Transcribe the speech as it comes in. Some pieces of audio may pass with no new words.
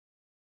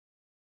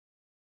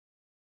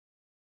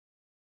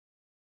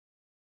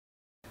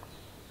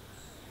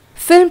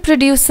Film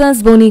producer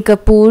Boney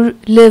Kapoor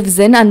lives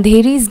in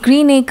Andheri's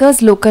Green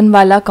Acres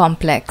Lokanwala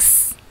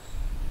complex.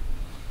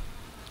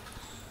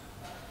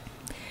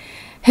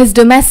 His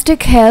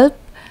domestic help,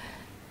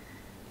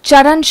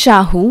 Karan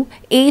Johar,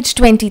 aged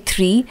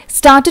 23,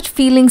 started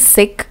feeling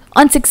sick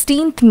on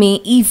 16th May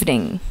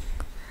evening.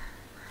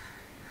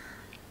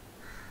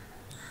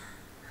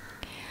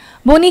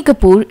 Boney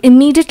Kapoor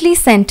immediately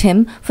sent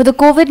him for the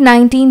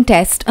COVID-19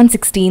 test on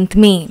 16th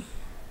May.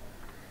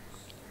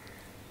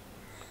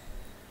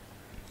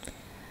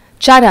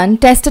 Karan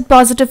tested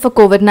positive for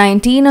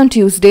COVID-19 on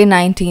Tuesday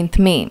 19th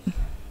May.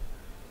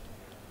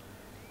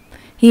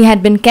 He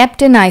had been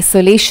kept in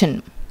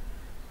isolation.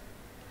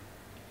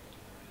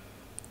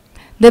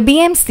 The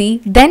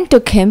BMC then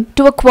took him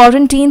to a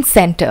quarantine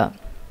center.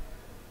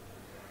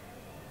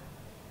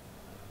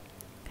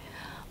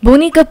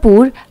 Boney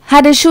Kapoor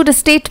had issued a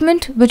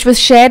statement which was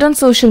shared on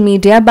social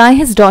media by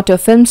his daughter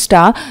film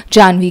star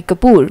Janhvi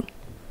Kapoor.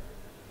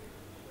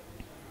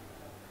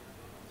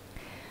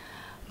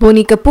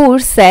 Boney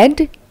Kapoor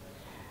said,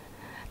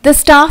 "The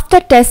staff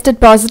that tested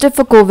positive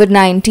for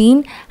COVID-19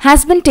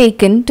 has been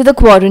taken to the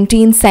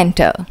quarantine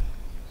center.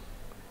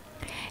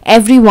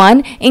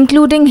 Everyone,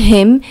 including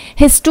him,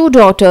 his two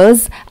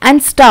daughters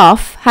and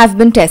staff have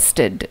been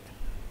tested.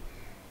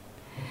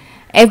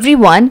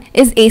 Everyone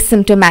is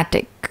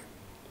asymptomatic."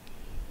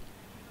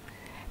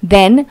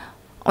 Then,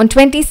 on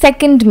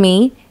 22nd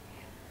May,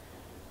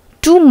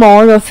 two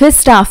more of his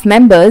staff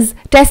members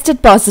tested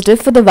positive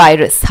for the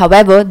virus.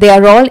 However, they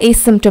are all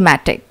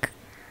asymptomatic.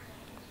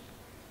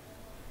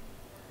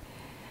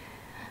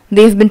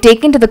 They have been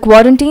taken to the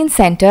quarantine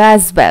center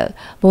as well.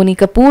 Boney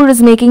Kapoor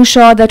is making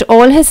sure that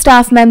all his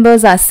staff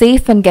members are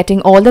safe and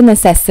getting all the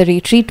necessary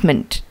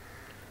treatment.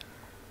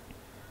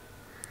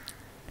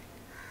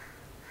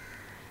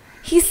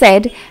 He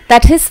said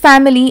that his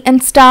family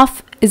and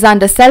staff is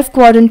under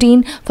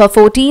self-quarantine for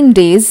 14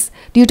 days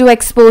due to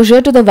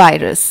exposure to the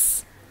virus.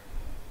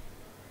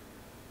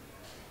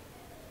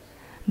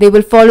 They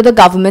will follow the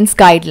government's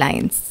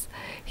guidelines.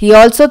 He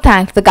also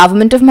thanked the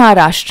Government of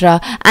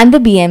Maharashtra and the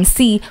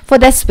BMC for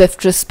their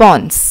swift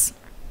response.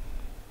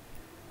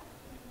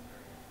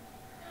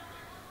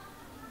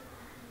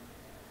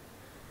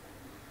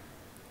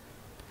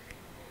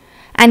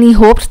 And he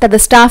hoped that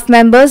the staff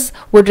members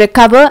would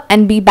recover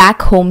and be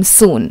back home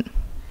soon.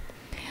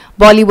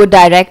 Bollywood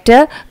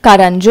Director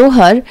Karan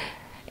Johar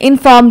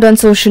informed on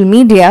social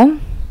media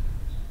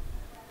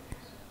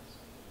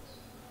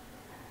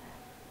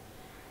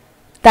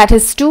that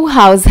his two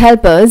house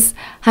helpers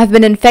have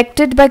been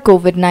infected by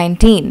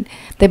COVID-19.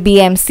 The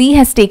BMC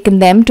has taken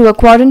them to a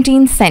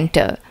quarantine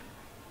center,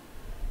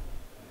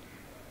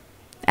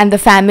 and the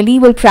family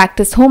will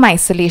practice home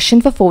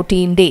isolation for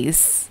 14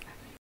 days.